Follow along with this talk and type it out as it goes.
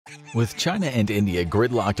With China and India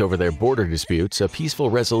gridlocked over their border disputes, a peaceful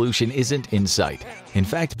resolution isn't in sight. In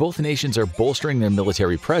fact, both nations are bolstering their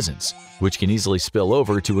military presence, which can easily spill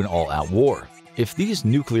over to an all-out war. If these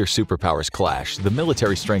nuclear superpowers clash, the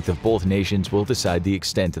military strength of both nations will decide the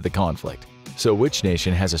extent of the conflict. So which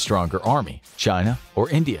nation has a stronger army, China or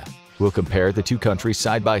India? We'll compare the two countries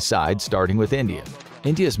side by side, starting with India.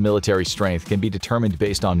 India's military strength can be determined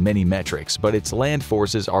based on many metrics, but its land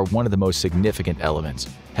forces are one of the most significant elements.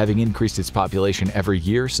 Having increased its population every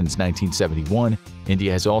year since 1971,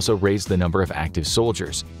 India has also raised the number of active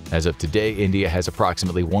soldiers. As of today, India has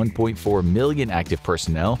approximately 1.4 million active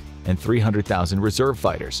personnel and 300,000 reserve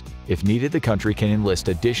fighters. If needed, the country can enlist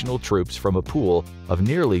additional troops from a pool of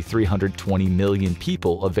nearly 320 million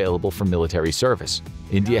people available for military service.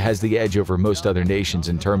 India has the edge over most other nations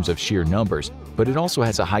in terms of sheer numbers, but it also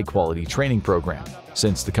has a high-quality training program.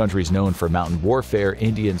 Since the country is known for mountain warfare,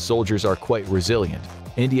 Indian soldiers are quite resilient.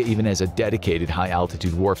 India even has a dedicated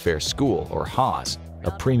high-altitude warfare school, or HAS,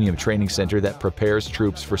 a premium training center that prepares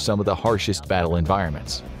troops for some of the harshest battle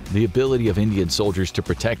environments. The ability of Indian soldiers to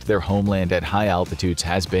protect their homeland at high altitudes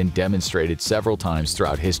has been demonstrated several times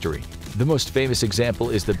throughout history. The most famous example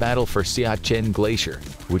is the battle for Siachen Glacier,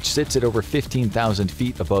 which sits at over 15,000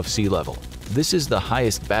 feet above sea level. This is the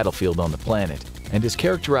highest battlefield on the planet and is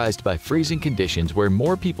characterized by freezing conditions where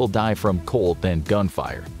more people die from cold than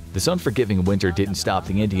gunfire. This unforgiving winter didn't stop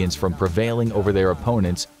the Indians from prevailing over their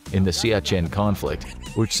opponents in the Siachen conflict,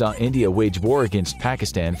 which saw India wage war against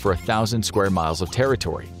Pakistan for 1,000 square miles of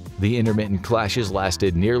territory. The intermittent clashes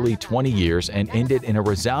lasted nearly 20 years and ended in a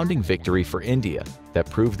resounding victory for India that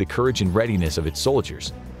proved the courage and readiness of its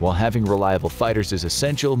soldiers. While having reliable fighters is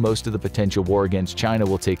essential, most of the potential war against China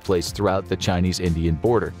will take place throughout the Chinese-Indian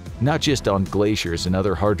border, not just on glaciers and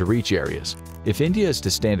other hard-to-reach areas. If India is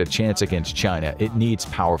to stand a chance against China, it needs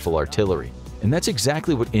powerful artillery. And that's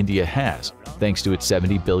exactly what India has, thanks to its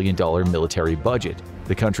 $70 billion military budget.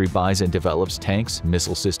 The country buys and develops tanks,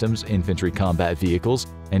 missile systems, infantry combat vehicles,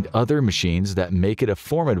 and other machines that make it a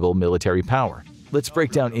formidable military power. Let's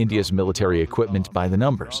break down India's military equipment by the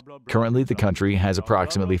numbers. Currently, the country has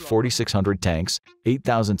approximately 4,600 tanks,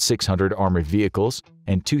 8,600 armored vehicles,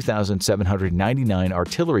 and 2,799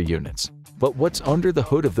 artillery units. But what's under the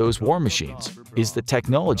hood of those war machines? Is the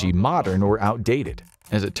technology modern or outdated?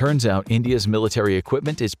 As it turns out, India's military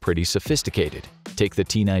equipment is pretty sophisticated. Take the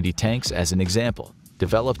T-90 tanks as an example.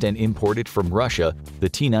 Developed and imported from Russia, the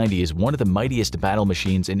T-90 is one of the mightiest battle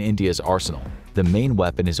machines in India's arsenal. The main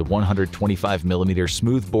weapon is a 125mm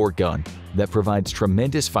smoothbore gun that provides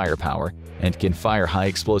tremendous firepower and can fire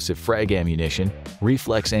high-explosive frag ammunition,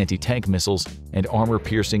 reflex anti-tank missiles, and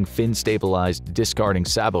armor-piercing, fin-stabilized, discarding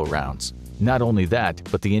sabot rounds. Not only that,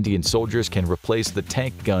 but the Indian soldiers can replace the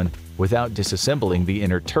tank gun without disassembling the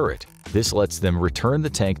inner turret. This lets them return the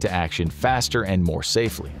tank to action faster and more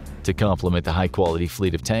safely. To complement the high-quality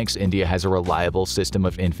fleet of tanks, India has a reliable system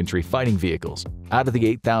of infantry fighting vehicles. Out of the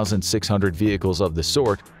 8,600 vehicles of the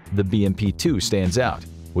sort, the BMP-2 stands out.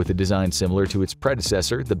 With a design similar to its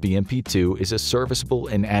predecessor, the BMP-2 is a serviceable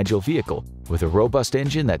and agile vehicle with a robust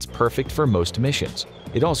engine that's perfect for most missions.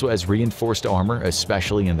 It also has reinforced armor,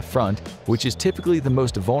 especially in the front, which is typically the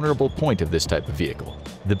most vulnerable point of this type of vehicle.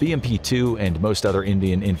 The BMP-2 and most other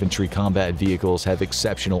Indian infantry combat vehicles have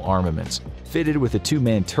exceptional armaments. Fitted with a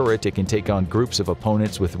two-man turret, it can take on groups of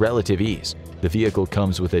opponents with relative ease. The vehicle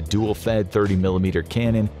comes with a dual-fed 30mm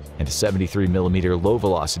cannon and a 73mm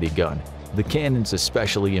low-velocity gun. The cannon's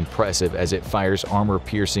especially impressive as it fires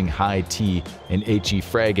armor-piercing high-T and HE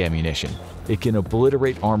frag ammunition. It can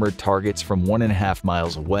obliterate armored targets from 1.5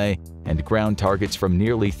 miles away and ground targets from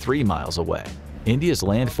nearly 3 miles away. India's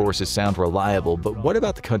land forces sound reliable, but what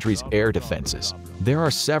about the country's air defenses? There are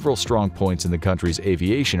several strong points in the country's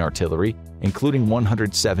aviation artillery, including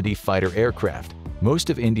 170 fighter aircraft. Most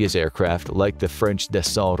of India's aircraft, like the French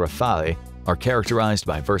Dassault Rafale, are characterized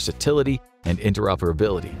by versatility and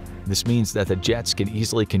interoperability. This means that the jets can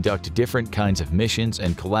easily conduct different kinds of missions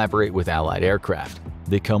and collaborate with allied aircraft.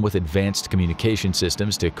 They come with advanced communication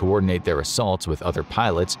systems to coordinate their assaults with other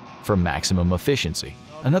pilots for maximum efficiency.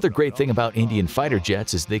 Another great thing about Indian fighter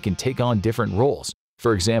jets is they can take on different roles.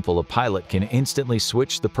 For example, a pilot can instantly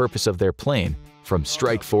switch the purpose of their plane from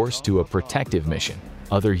strike force to a protective mission.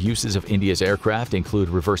 Other uses of India's aircraft include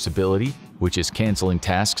reversibility, which is canceling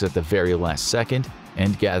tasks at the very last second,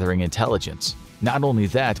 and gathering intelligence. Not only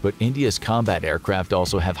that, but India's combat aircraft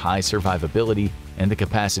also have high survivability and the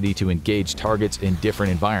capacity to engage targets in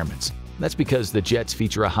different environments. That's because the jets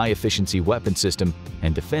feature a high-efficiency weapon system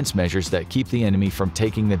and defense measures that keep the enemy from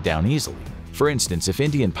taking them down easily. For instance, if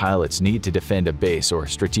Indian pilots need to defend a base or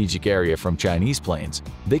strategic area from Chinese planes,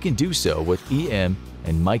 they can do so with EM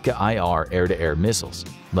and Mica-IR air-to-air missiles.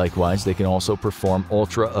 Likewise, they can also perform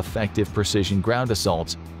ultra-effective precision ground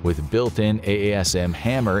assaults with built-in AASM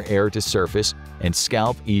Hammer air-to-surface and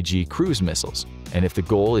Scalp EG cruise missiles. And if the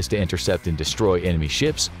goal is to intercept and destroy enemy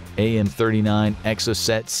ships, AIM-39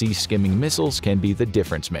 Exocet sea-skimming missiles can be the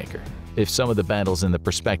difference maker. If some of the battles in the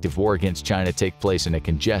prospective war against China take place in a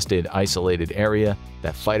congested, isolated area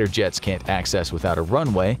that fighter jets can't access without a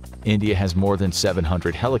runway, India has more than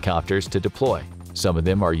 700 helicopters to deploy. Some of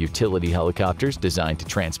them are utility helicopters designed to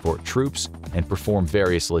transport troops and perform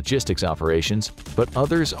various logistics operations, but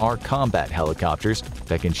others are combat helicopters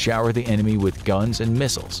that can shower the enemy with guns and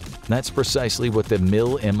missiles. That's precisely what the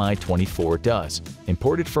MiL Mi-24 does.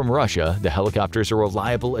 Imported from Russia, the helicopters are a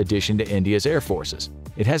reliable addition to India's air forces.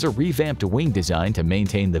 It has a revamped wing design to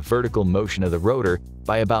maintain the vertical motion of the rotor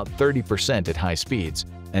by about 30% at high speeds,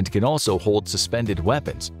 and can also hold suspended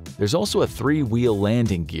weapons. There's also a 3-wheel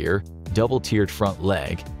landing gear, double-tiered front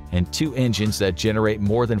leg, and 2 engines that generate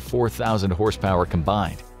more than 4,000 horsepower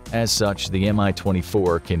combined. As such, the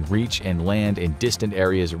Mi-24 can reach and land in distant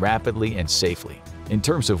areas rapidly and safely. In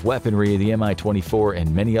terms of weaponry, the Mi-24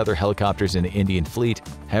 and many other helicopters in the Indian fleet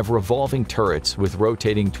have revolving turrets with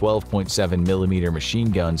rotating 12.7mm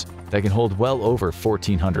machine guns that can hold well over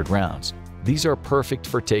 1,400 rounds. These are perfect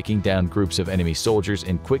for taking down groups of enemy soldiers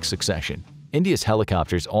in quick succession. India's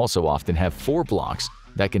helicopters also often have 4 blocks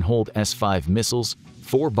that can hold S-5 missiles,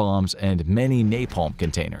 4 bombs, and many napalm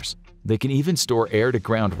containers. They can even store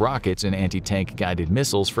air-to-ground rockets and anti-tank guided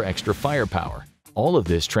missiles for extra firepower. All of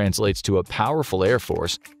this translates to a powerful air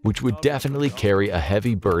force, which would definitely carry a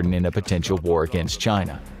heavy burden in a potential war against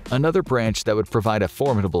China. Another branch that would provide a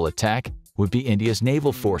formidable attack would be India's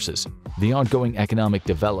naval forces. The ongoing economic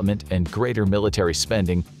development and greater military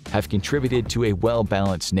spending have contributed to a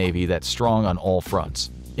well-balanced navy that's strong on all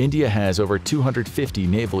fronts. India has over 250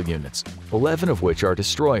 naval units, 11 of which are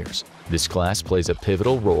destroyers. This class plays a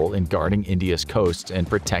pivotal role in guarding India's coasts and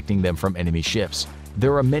protecting them from enemy ships.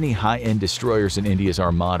 There are many high-end destroyers in India's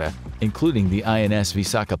armada, including the INS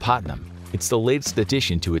Visakhapatnam. It's the latest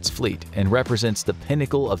addition to its fleet and represents the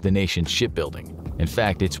pinnacle of the nation's shipbuilding. In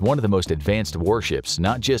fact, it's one of the most advanced warships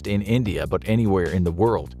not just in India but anywhere in the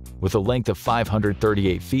world. With a length of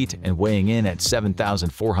 538 feet and weighing in at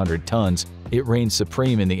 7,400 tons, it reigns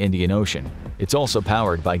supreme in the Indian Ocean. It's also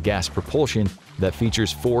powered by gas propulsion that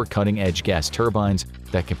features 4 cutting-edge gas turbines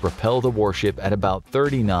that can propel the warship at about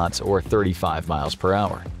 30 knots or 35 miles per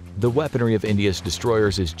hour. The weaponry of India's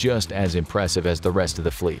destroyers is just as impressive as the rest of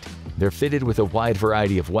the fleet. They're fitted with a wide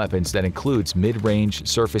variety of weapons that includes mid-range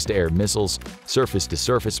surface-to-air missiles,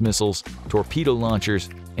 surface-to-surface missiles, torpedo launchers,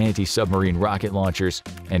 anti-submarine rocket launchers,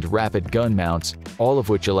 and rapid gun mounts, all of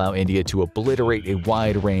which allow India to obliterate a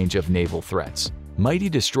wide range of naval threats. Mighty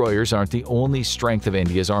destroyers aren't the only strength of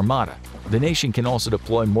India's armada. The nation can also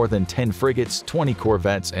deploy more than 10 frigates, 20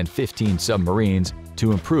 corvettes, and 15 submarines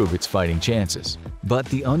to improve its fighting chances. But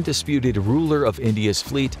the undisputed ruler of India's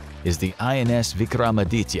fleet is the INS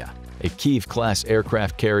Vikramaditya, a Kiev-class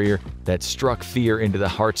aircraft carrier that struck fear into the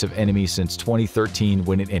hearts of enemies since 2013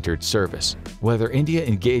 when it entered service. Whether India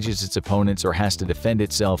engages its opponents or has to defend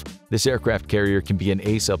itself, this aircraft carrier can be an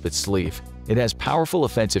ace up its sleeve. It has powerful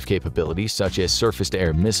offensive capabilities such as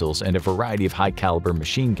surface-to-air missiles and a variety of high-caliber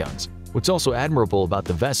machine guns. What's also admirable about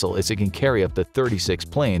the vessel is it can carry up to 36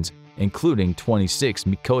 planes, including 26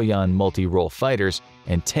 Mikoyan multi-role fighters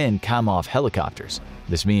and 10 Kamov helicopters.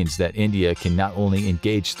 This means that India can not only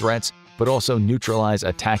engage threats, but also neutralize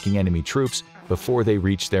attacking enemy troops before they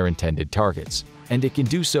reach their intended targets. And it can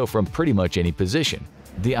do so from pretty much any position.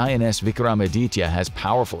 The INS Vikramaditya has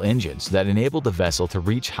powerful engines that enable the vessel to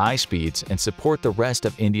reach high speeds and support the rest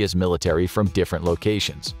of India's military from different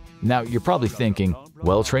locations. Now, you're probably thinking,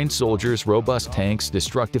 well-trained soldiers, robust tanks,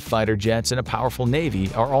 destructive fighter jets, and a powerful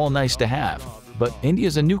navy are all nice to have. But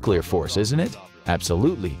India's a nuclear force, isn't it?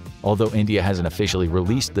 Absolutely. Although India hasn't officially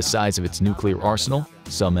released the size of its nuclear arsenal,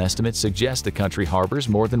 some estimates suggest the country harbors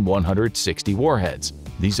more than 160 warheads.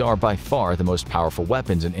 These are by far the most powerful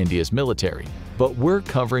weapons in India's military. But we're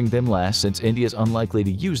covering them last since India is unlikely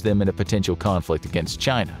to use them in a potential conflict against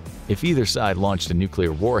China. If either side launched a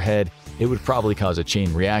nuclear warhead, it would probably cause a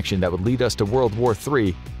chain reaction that would lead us to World War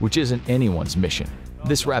III, which isn't anyone's mission.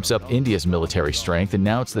 This wraps up India's military strength, and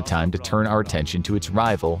now it's the time to turn our attention to its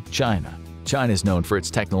rival, China. China is known for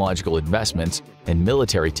its technological investments, and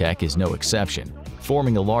military tech is no exception,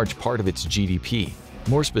 forming a large part of its GDP.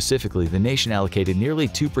 More specifically, the nation allocated nearly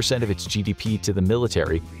 2% of its GDP to the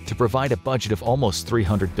military to provide a budget of almost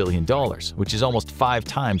 $300 billion, which is almost 5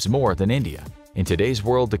 times more than India. In today's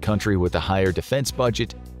world, the country with a higher defense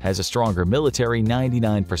budget has a stronger military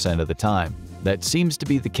 99% of the time. That seems to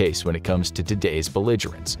be the case when it comes to today's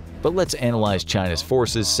belligerents. But let's analyze China's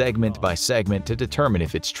forces segment by segment to determine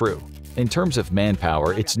if it's true. In terms of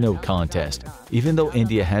manpower, it's no contest. Even though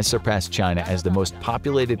India has surpassed China as the most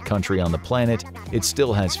populated country on the planet, it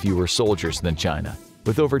still has fewer soldiers than China.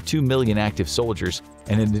 With over 2 million active soldiers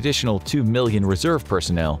and an additional 2 million reserve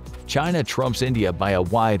personnel, China trumps India by a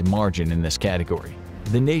wide margin in this category.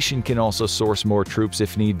 The nation can also source more troops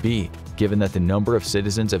if need be, given that the number of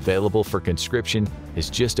citizens available for conscription is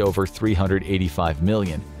just over 385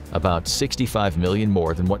 million, about 65 million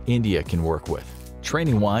more than what India can work with.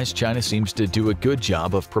 Training-wise, China seems to do a good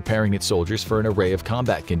job of preparing its soldiers for an array of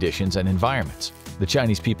combat conditions and environments. The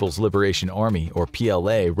Chinese People's Liberation Army, or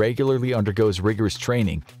PLA, regularly undergoes rigorous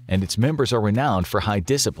training, and its members are renowned for high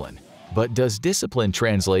discipline. But does discipline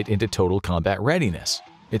translate into total combat readiness?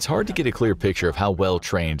 It's hard to get a clear picture of how well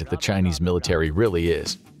trained the Chinese military really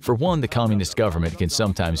is. For one, the communist government can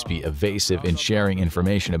sometimes be evasive in sharing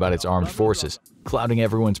information about its armed forces, clouding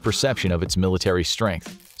everyone's perception of its military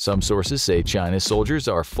strength. Some sources say China's soldiers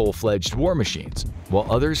are full-fledged war machines,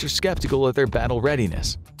 while others are skeptical of their battle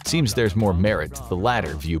readiness. It seems there's more merit to the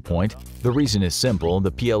latter viewpoint. The reason is simple: the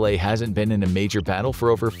PLA hasn't been in a major battle for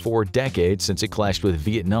over 4 decades since it clashed with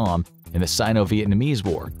Vietnam in the Sino-Vietnamese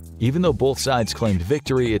War. Even though both sides claimed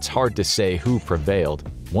victory, it's hard to say who prevailed.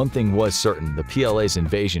 One thing was certain: the PLA's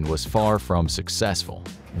invasion was far from successful.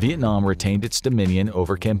 Vietnam retained its dominion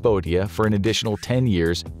over Cambodia for an additional 10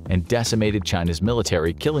 years and decimated China's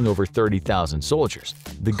military, killing over 30,000 soldiers.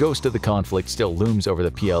 The ghost of the conflict still looms over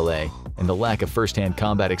the PLA, and the lack of first-hand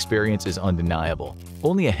combat experience is undeniable.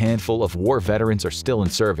 Only a handful of war veterans are still in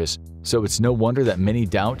service, so it's no wonder that many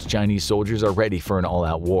doubt Chinese soldiers are ready for an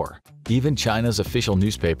all-out war. Even China's official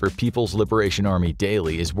newspaper, People's Liberation Army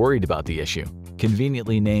Daily, is worried about the issue.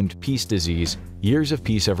 Conveniently named peace disease, years of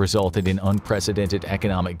peace have resulted in unprecedented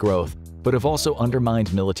economic growth, but have also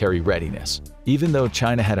undermined military readiness. Even though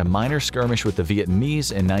China had a minor skirmish with the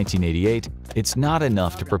Vietnamese in 1988, it's not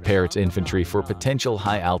enough to prepare its infantry for potential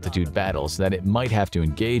high-altitude battles that it might have to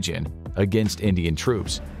engage in against Indian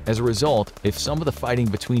troops. As a result, if some of the fighting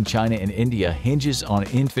between China and India hinges on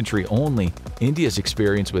infantry only, India's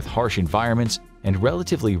experience with harsh environments and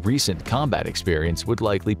relatively recent combat experience would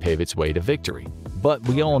likely pave its way to victory. But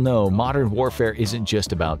we all know modern warfare isn't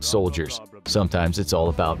just about soldiers. Sometimes it's all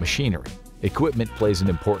about machinery. Equipment plays an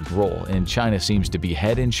important role, and China seems to be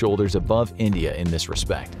head and shoulders above India in this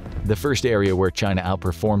respect. The first area where China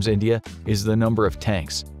outperforms India is the number of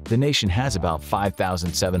tanks. The nation has about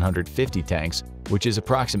 5,750 tanks, which is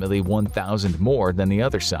approximately 1,000 more than the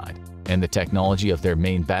other side. And the technology of their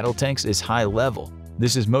main battle tanks is high level.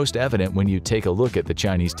 This is most evident when you take a look at the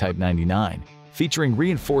Chinese Type 99. Featuring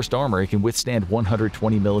reinforced armor, it can withstand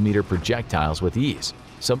 120mm projectiles with ease.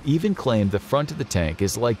 Some even claim the front of the tank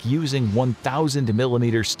is like using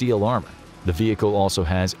 1,000mm steel armor. The vehicle also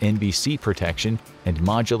has NBC protection and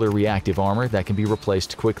modular reactive armor that can be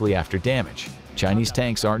replaced quickly after damage. Chinese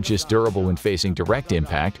tanks aren't just durable when facing direct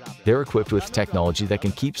impact, they're equipped with technology that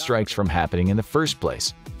can keep strikes from happening in the first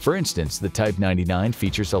place. For instance, the Type 99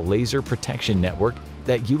 features a laser protection network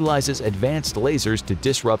that utilizes advanced lasers to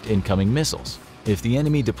disrupt incoming missiles. If the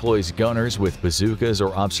enemy deploys gunners with bazookas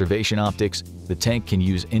or observation optics, the tank can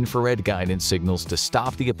use infrared guidance signals to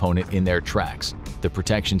stop the opponent in their tracks. The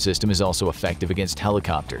protection system is also effective against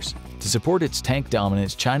helicopters. To support its tank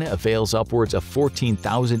dominance, China avails upwards of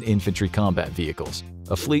 14,000 infantry combat vehicles,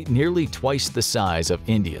 a fleet nearly twice the size of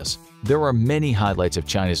India's. There are many highlights of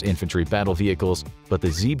China's infantry battle vehicles, but the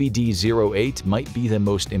ZBD-08 might be the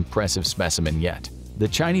most impressive specimen yet. The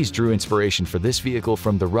Chinese drew inspiration for this vehicle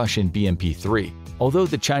from the Russian BMP-3. Although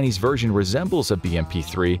the Chinese version resembles a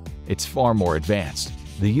BMP-3, it's far more advanced.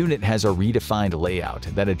 The unit has a redefined layout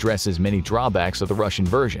that addresses many drawbacks of the Russian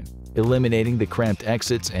version, eliminating the cramped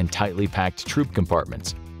exits and tightly packed troop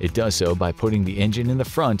compartments. It does so by putting the engine in the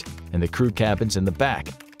front and the crew cabins in the back,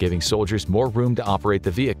 giving soldiers more room to operate the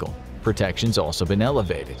vehicle. Protection's also been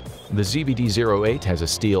elevated. The ZBD-08 has a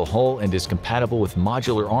steel hull and is compatible with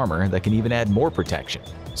modular armor that can even add more protection.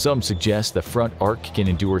 Some suggest the front arc can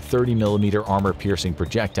endure 30mm armor-piercing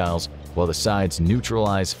projectiles, while the sides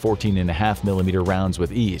neutralize 14.5mm rounds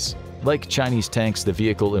with ease. Like Chinese tanks, the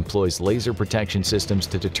vehicle employs laser protection systems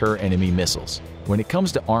to deter enemy missiles. When it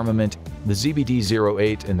comes to armament, the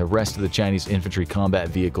ZBD-08 and the rest of the Chinese infantry combat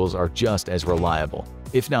vehicles are just as reliable,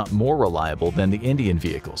 if not more reliable, than the Indian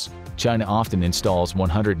vehicles. China often installs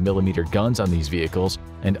 100mm guns on these vehicles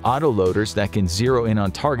and autoloaders that can zero in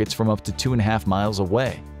on targets from up to 2.5 miles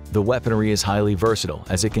away. The weaponry is highly versatile,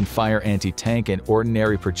 as it can fire anti-tank and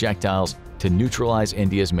ordinary projectiles to neutralize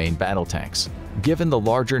India's main battle tanks. Given the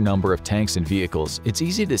larger number of tanks and vehicles, it's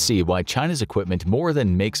easy to see why China's equipment more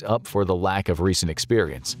than makes up for the lack of recent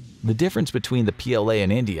experience. The difference between the PLA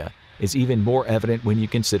and India is even more evident when you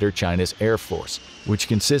consider China's Air Force, which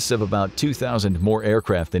consists of about 2,000 more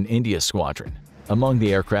aircraft than India's squadron. Among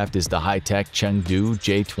the aircraft is the high-tech Chengdu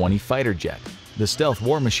J-20 fighter jet. The stealth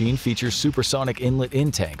war machine features supersonic inlet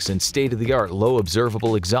intakes and state-of-the-art low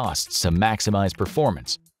observable exhausts to maximize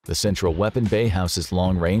performance. The central weapon bay houses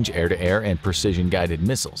long-range air-to-air and precision-guided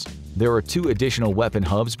missiles. There are 2 additional weapon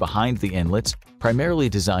hubs behind the inlets, primarily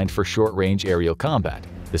designed for short-range aerial combat.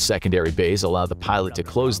 The secondary bays allow the pilot to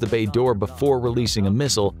close the bay door before releasing a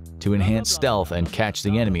missile to enhance stealth and catch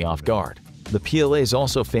the enemy off guard. The PLA is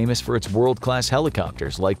also famous for its world-class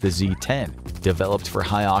helicopters like the Z-10. Developed for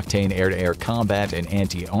high-octane air-to-air combat and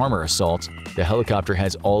anti-armor assaults, the helicopter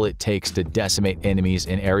has all it takes to decimate enemies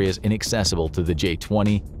in areas inaccessible to the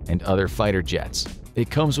J-20 and other fighter jets. It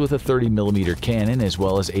comes with a 30mm cannon as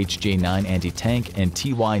well as HJ-9 anti-tank and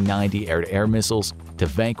TY-90 air-to-air missiles to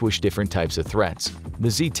vanquish different types of threats. The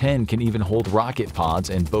Z-10 can even hold rocket pods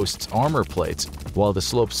and boasts armor plates, while the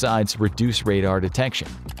sloped sides reduce radar detection.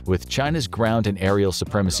 With China's ground and aerial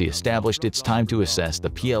supremacy established, it's time to assess the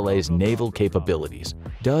PLA's naval capabilities.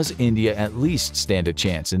 Does India at least stand a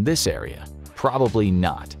chance in this area? Probably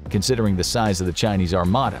not, considering the size of the Chinese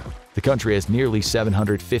armada. The country has nearly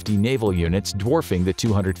 750 naval units, dwarfing the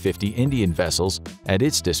 250 Indian vessels at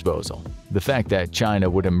its disposal. The fact that China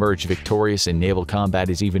would emerge victorious in naval combat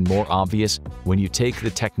is even more obvious when you take the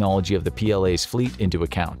technology of the PLA's fleet into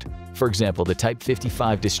account. For example, the Type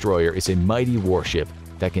 55 destroyer is a mighty warship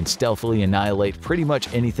that can stealthily annihilate pretty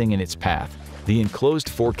much anything in its path. The enclosed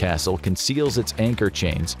forecastle conceals its anchor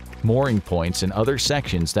chains, mooring points, and other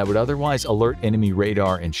sections that would otherwise alert enemy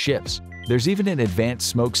radar and ships. There's even an advanced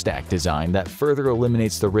smokestack design that further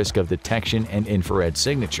eliminates the risk of detection and infrared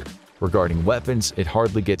signature. Regarding weapons, it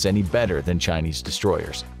hardly gets any better than Chinese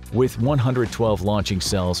destroyers. With 112 launching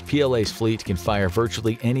cells, PLA's fleet can fire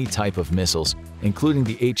virtually any type of missiles, including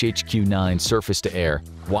the HHQ-9 surface-to-air,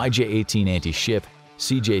 YJ-18 anti-ship,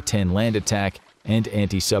 CJ-10 land attack, and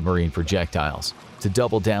anti-submarine projectiles. To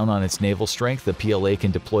double down on its naval strength, the PLA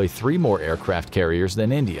can deploy 3 more aircraft carriers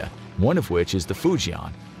than India, one of which is the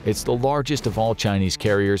Fujian. It's the largest of all Chinese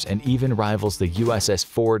carriers and even rivals the USS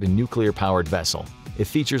Ford nuclear-powered vessel. It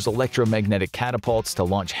features electromagnetic catapults to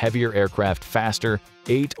launch heavier aircraft faster,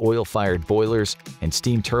 8 oil-fired boilers, and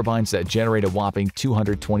steam turbines that generate a whopping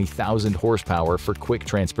 220,000 horsepower for quick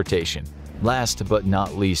transportation. Last but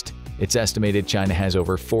not least, it's estimated China has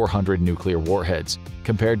over 400 nuclear warheads,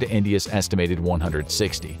 compared to India's estimated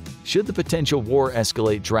 160. Should the potential war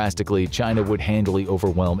escalate drastically, China would handily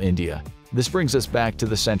overwhelm India. This brings us back to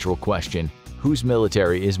the central question: whose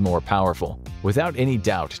military is more powerful? Without any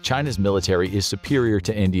doubt, China's military is superior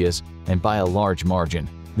to India's, and by a large margin.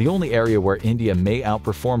 The only area where India may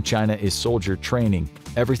outperform China is soldier training.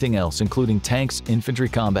 Everything else, including tanks, infantry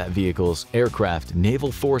combat vehicles, aircraft,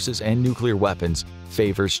 naval forces, and nuclear weapons,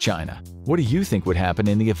 favors China. What do you think would happen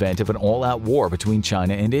in the event of an all-out war between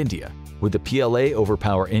China and India? Would the PLA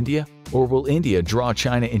overpower India? Or will India draw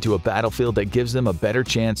China into a battlefield that gives them a better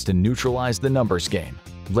chance to neutralize the numbers game?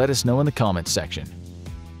 Let us know in the comments section.